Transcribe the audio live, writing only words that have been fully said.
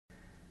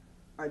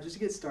All right, just to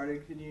get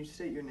started, can you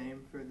state your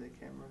name for the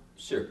camera?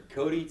 Sure.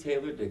 Cody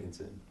Taylor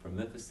Dickinson from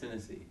Memphis,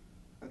 Tennessee.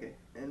 Okay,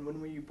 and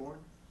when were you born?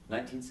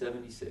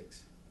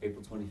 1976,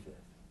 April 25th.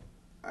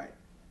 All right.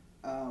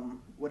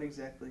 What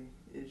exactly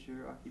is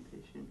your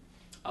occupation?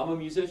 I'm a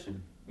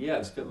musician. Yeah,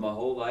 I've spent my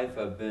whole life,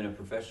 I've been a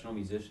professional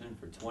musician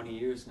for 20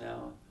 years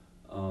now.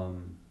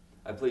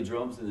 I play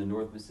drums in the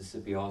North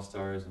Mississippi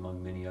All-Stars,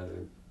 among many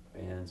other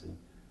bands, and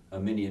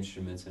many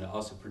instruments, and I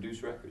also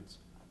produce records.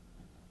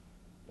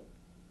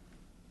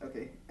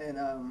 Okay, and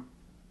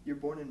you're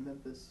born in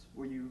Memphis.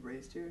 Were you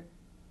raised here?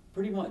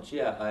 Pretty much,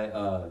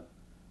 yeah.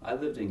 I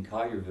lived in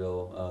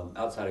Collierville,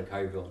 outside of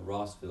Collierville in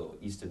Rossville,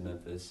 east of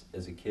Memphis,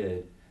 as a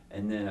kid,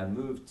 and then I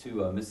moved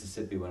to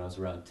Mississippi when I was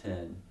around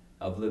 10.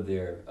 I've lived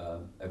there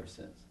ever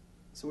since.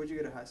 So where'd you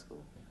go to high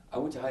school? I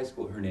went to high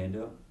school at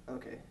Hernando.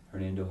 Okay.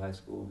 Hernando High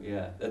School,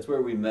 yeah. That's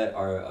where we met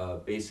our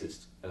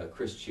bassist,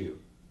 Chris Chu,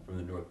 from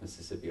the North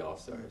Mississippi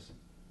All-Stars.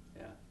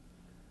 Yeah.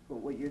 Well,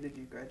 what year did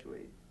you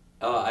graduate?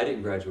 I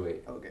didn't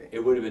graduate. Okay.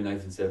 It would have been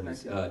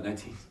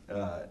 1996.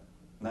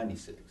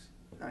 96.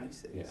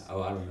 Yeah,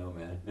 oh, I don't know,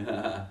 man.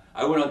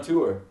 I went on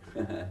tour.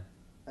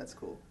 That's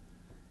cool.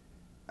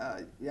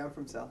 Yeah, I'm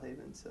from South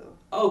Haven, so.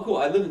 Oh, cool.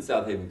 I live in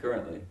South Haven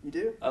currently. You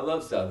do? I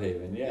love South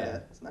Haven, yeah. Yeah,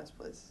 it's a nice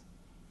place.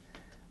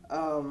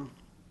 So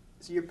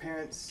your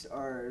parents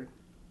are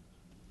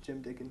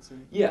Jim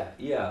Dickinson? Yeah.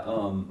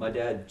 My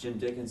dad, Jim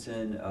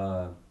Dickinson,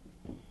 an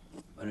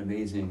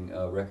amazing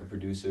record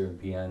producer and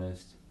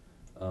pianist.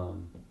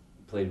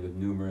 Played with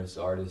numerous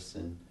artists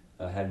and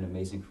had an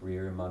amazing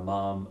career. And my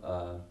mom,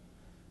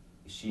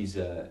 she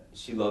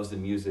loves the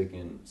music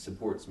and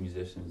supports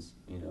musicians,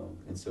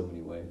 in so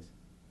many ways.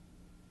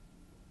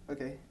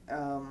 Okay.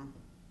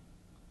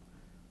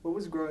 What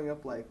was growing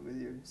up like with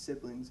your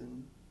siblings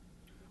and?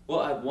 Well,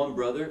 I have one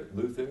brother,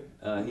 Luther.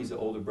 He's an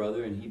older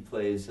brother, and he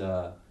plays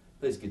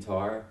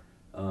guitar.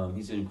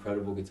 He's an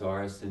incredible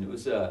guitarist, and it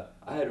was I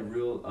had a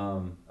real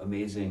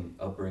amazing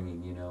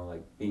upbringing.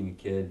 Like being a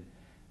kid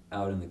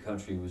out in the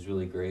country was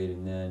really great.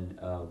 And then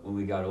when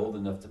we got old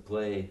enough to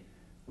play,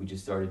 we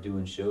just started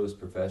doing shows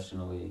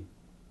professionally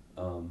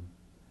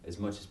as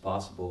much as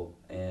possible,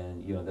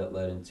 and that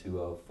led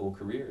into full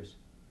careers.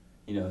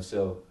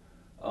 So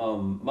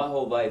my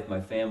whole life, my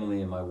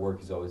family and my work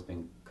has always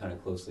been kind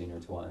of closely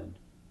intertwined.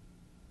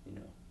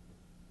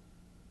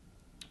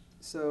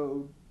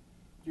 So,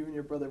 you and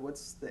your brother,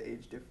 what's the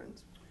age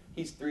difference?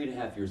 He's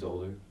 3.5 years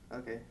older.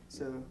 Okay,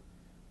 so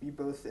you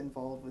both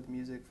involved with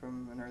music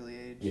from an early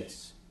age?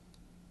 Yes.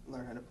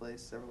 Learn how to play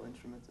several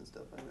instruments and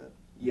stuff like that?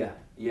 Yeah.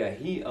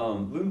 He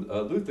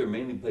Luther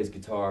mainly plays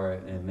guitar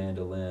and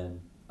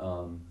mandolin,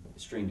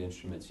 stringed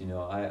instruments.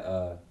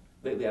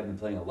 Lately I've been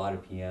playing a lot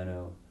of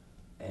piano,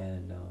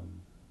 and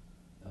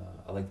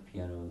I like the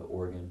piano and the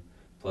organ,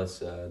 plus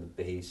the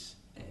bass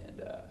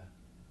and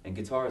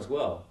guitar as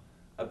well.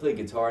 I played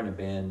guitar in a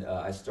band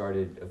I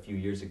started a few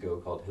years ago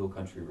called Hill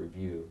Country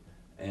Review,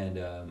 and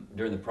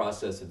during the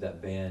process of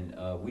that band,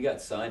 we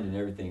got signed and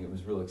everything. It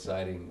was real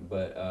exciting,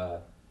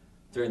 but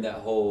during that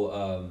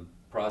whole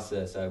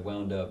process, I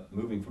wound up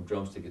moving from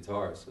drums to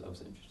guitar, so that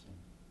was interesting.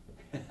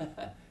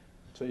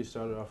 So you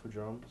started off with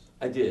drums?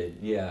 I did,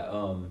 yeah.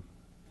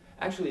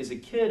 Actually, as a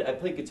kid, I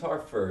played guitar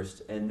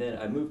first, and then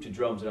I moved to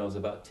drums when I was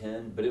about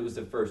 10, but it was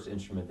the first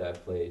instrument that I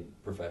played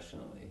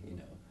professionally,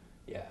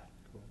 yeah.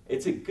 Cool.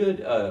 It's a good,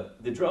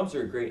 the drums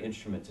are a great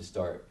instrument to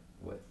start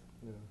with.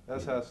 Yeah,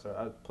 that's how I started.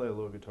 I play a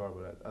little guitar,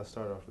 but I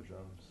started off with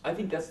drums. I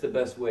think that's the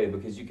best way,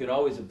 because you can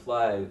always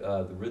apply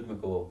the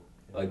rhythmic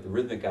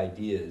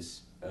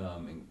ideas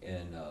and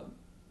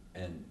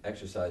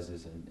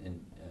exercises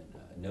and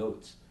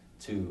notes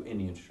to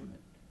any instrument.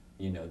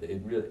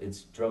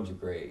 Drums are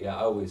great. Yeah,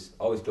 I always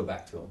go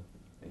back to them.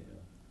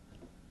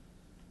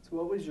 So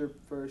what was your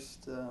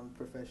first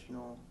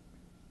professional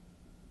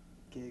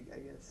gig, I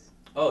guess?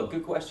 Oh,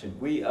 good question.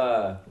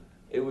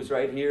 It was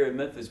right here in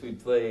Memphis. We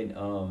played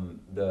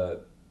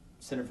the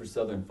Center for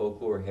Southern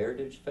Folklore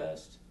Heritage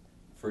Fest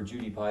for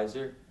Judy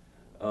Pizer.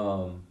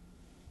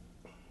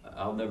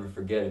 I'll never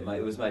forget it.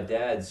 It was my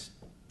dad's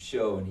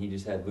show, and he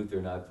just had Luther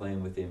and I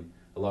playing with him,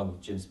 along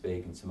with Jim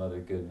Spake and some other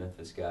good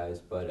Memphis guys.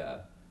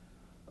 But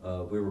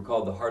we were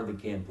called the Hardly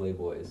Can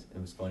Playboys.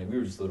 It was funny. We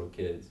were just little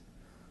kids.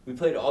 We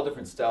played all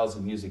different styles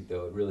of music,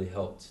 though. It really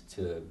helped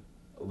to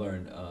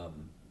learn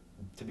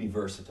to be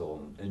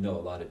versatile and know a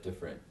lot of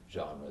different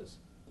genres.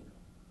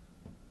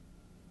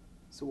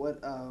 So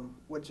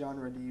what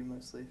genre do you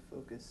mostly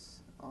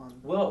focus on?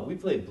 Well, we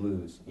played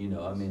blues.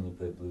 I mainly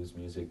play blues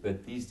music,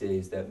 but these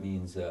days that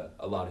means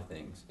a lot of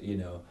things.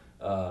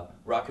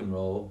 Rock and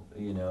roll.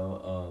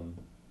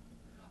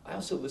 I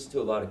also listen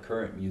to a lot of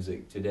current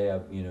music today.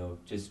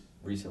 Just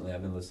recently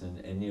I've been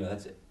listening, and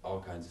that's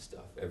all kinds of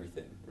stuff,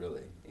 everything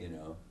really.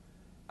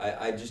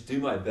 I just do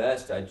my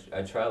best.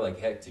 I try like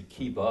heck to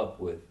keep up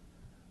with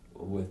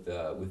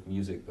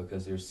music,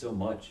 because there's so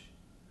much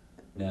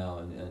now,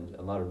 and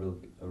a lot of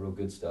real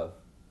good stuff.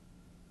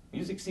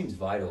 Music seems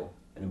vital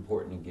and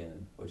important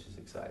again, which is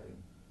exciting.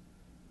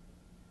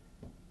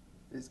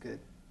 It's good.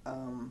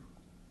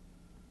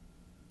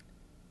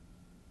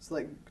 So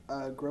like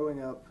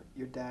growing up,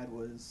 your dad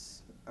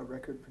was a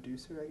record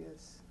producer, I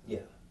guess. Yeah.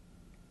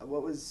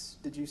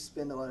 Did you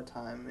spend a lot of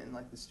time in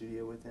like the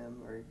studio with him,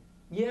 or?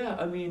 Yeah,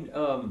 I mean,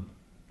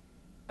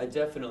 I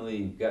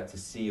definitely got to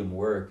see him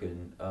work,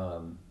 and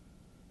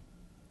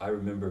I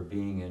remember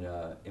being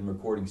in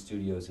recording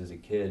studios as a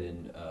kid,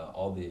 and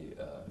all the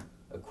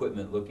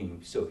equipment looking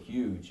so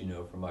huge, you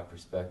know, from my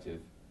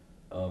perspective.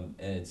 And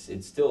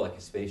it's still like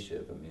a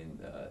spaceship. I mean,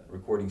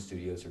 recording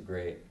studios are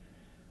great.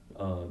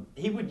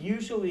 He would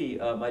usually,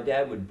 my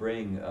dad would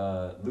bring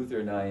Luther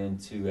and I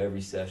into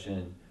every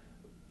session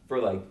for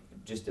like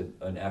just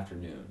an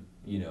afternoon.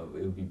 You know,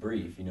 it would be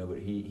brief, you know, but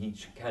he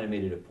kind of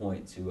made it a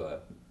point to,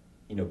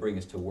 you know, bring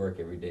us to work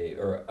every day,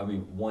 or I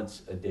mean,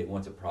 once a day,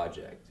 once a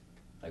project,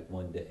 like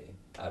one day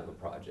out of a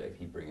project,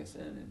 he'd bring us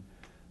in,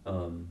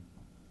 and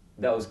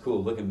that was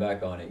cool. Looking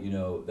back on it, you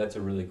know, that's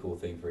a really cool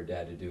thing for a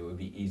dad to do. It would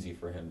be easy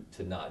for him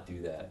to not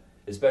do that,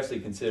 especially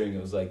considering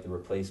it was like the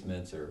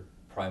Replacements or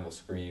Primal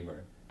Scream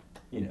or,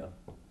 you know,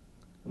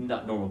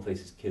 not normal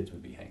places kids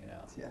would be hanging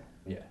out. Yeah.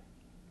 Yeah.